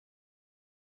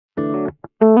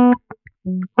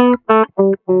Hi,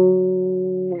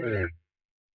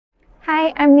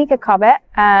 I'm Nika Cobbett.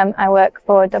 I work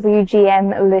for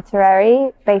WGM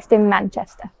Literary based in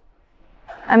Manchester.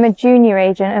 I'm a junior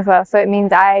agent as well, so it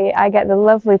means I get the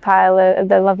lovely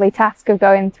the lovely task of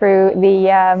going through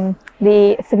the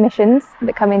submissions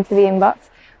that come into the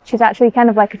inbox, which is actually kind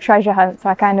of like a treasure hunt, so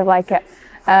I kind of like it.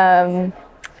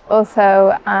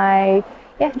 Also, I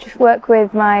just work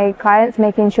with my clients,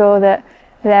 making sure that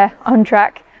they're on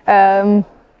track,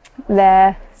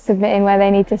 they're submitting where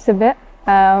they need to submit.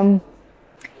 So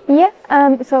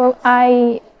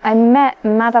I met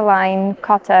Madeline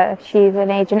Cotter. She's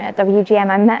an agent at WGM.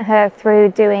 I met her through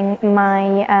doing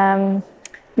my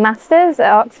master's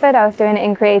at Oxford. I was doing it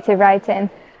in creative writing,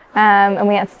 and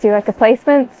we had to do like a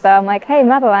placement. So I'm like, hey,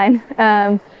 Madeline,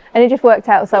 and it just worked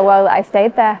out so well that I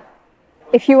stayed there.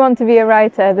 If you want to be a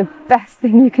writer, the best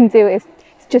thing you can do is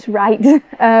just write.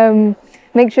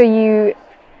 Make sure you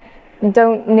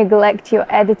don't neglect your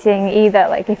editing either.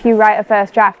 Like if you write a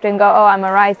first draft and go, oh, I'm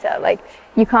a writer, like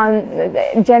you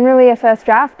can't, generally a first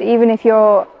draft, even if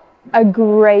you're a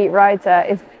great writer,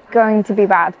 is going to be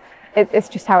bad. It's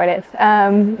just how it is.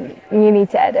 You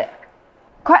need to edit.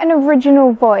 Quite an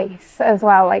original voice as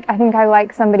well. Like I think I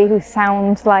like somebody who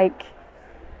sounds like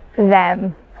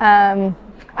them.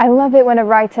 I love it when a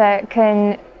writer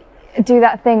can do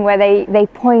that thing where they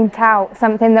point out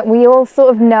something that we all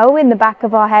sort of know in the back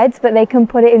of our heads, but they can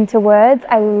put it into words.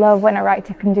 I love when a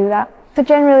writer can do that. So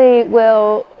generally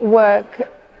we'll work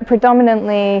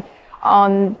predominantly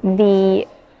on the,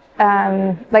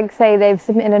 like say they've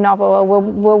submitted a novel, or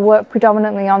we'll work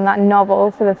predominantly on that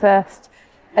novel for the first,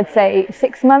 I'd say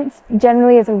 6 months,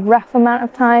 generally is a rough amount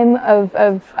of time of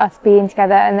us being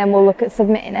together, and then we'll look at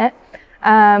submitting it.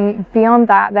 Beyond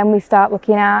that, then we start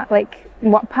looking at like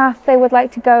what path they would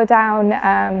like to go down,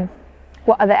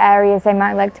 what other areas they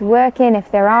might like to work in,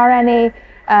 if there are any,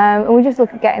 and we just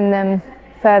look at getting them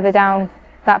further down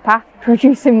that path,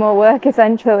 producing more work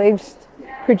essentially, just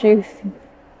produce.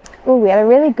 Oh, we had a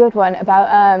really good one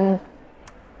about,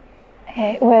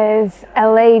 it was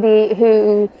a lady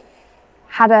who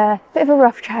had a bit of a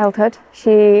rough childhood.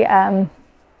 She,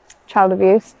 child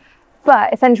abuse.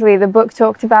 But essentially the book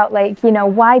talked about like, you know,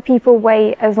 why people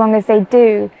wait as long as they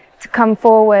do to come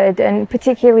forward, and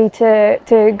particularly to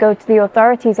go to the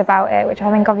authorities about it, which I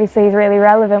think obviously is really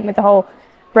relevant with the whole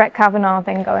Brett Kavanaugh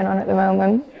thing going on at the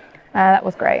moment. That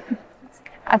was great.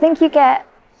 I think you get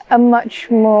a much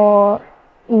more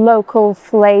local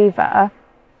flavour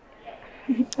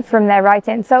from their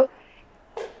writing. So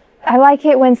I like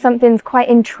it when something's quite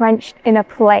entrenched in a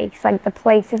place, like the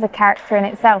place is a character in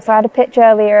itself. So I had a pitch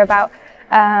earlier about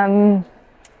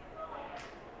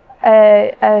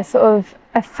a sort of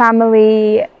a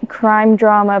family crime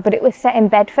drama, but it was set in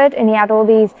Bedford, and he had all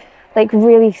these like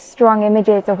really strong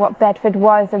images of what Bedford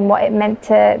was and what it meant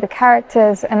to the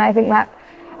characters, and I think that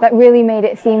really made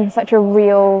it seem such a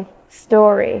real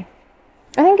story.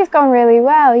 I think it's gone really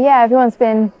well. Yeah, everyone's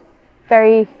been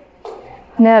very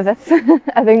nervous,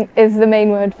 I think is the main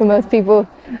word for most people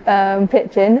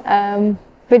pitching,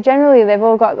 but generally they've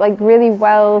all got like really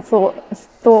well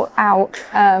thought out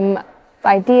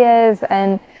ideas,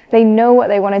 and they know what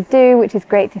they want to do, which is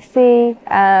great to see.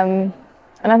 And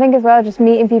I think as well, just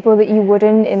meeting people that you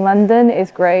wouldn't in London is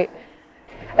great.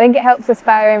 I think it helps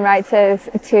aspiring writers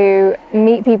to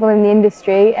meet people in the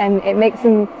industry, and it makes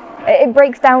them, it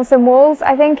breaks down some walls,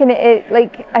 I think, and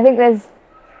I think there's,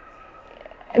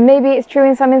 maybe it's true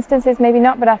in some instances, maybe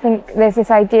not, but I think there's this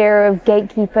idea of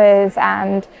gatekeepers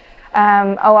and,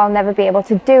 oh, I'll never be able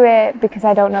to do it because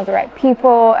I don't know the right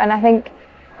people. And I think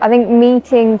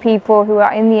meeting people who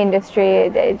are in the industry,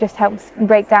 it just helps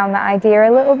break down that idea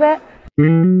a little bit.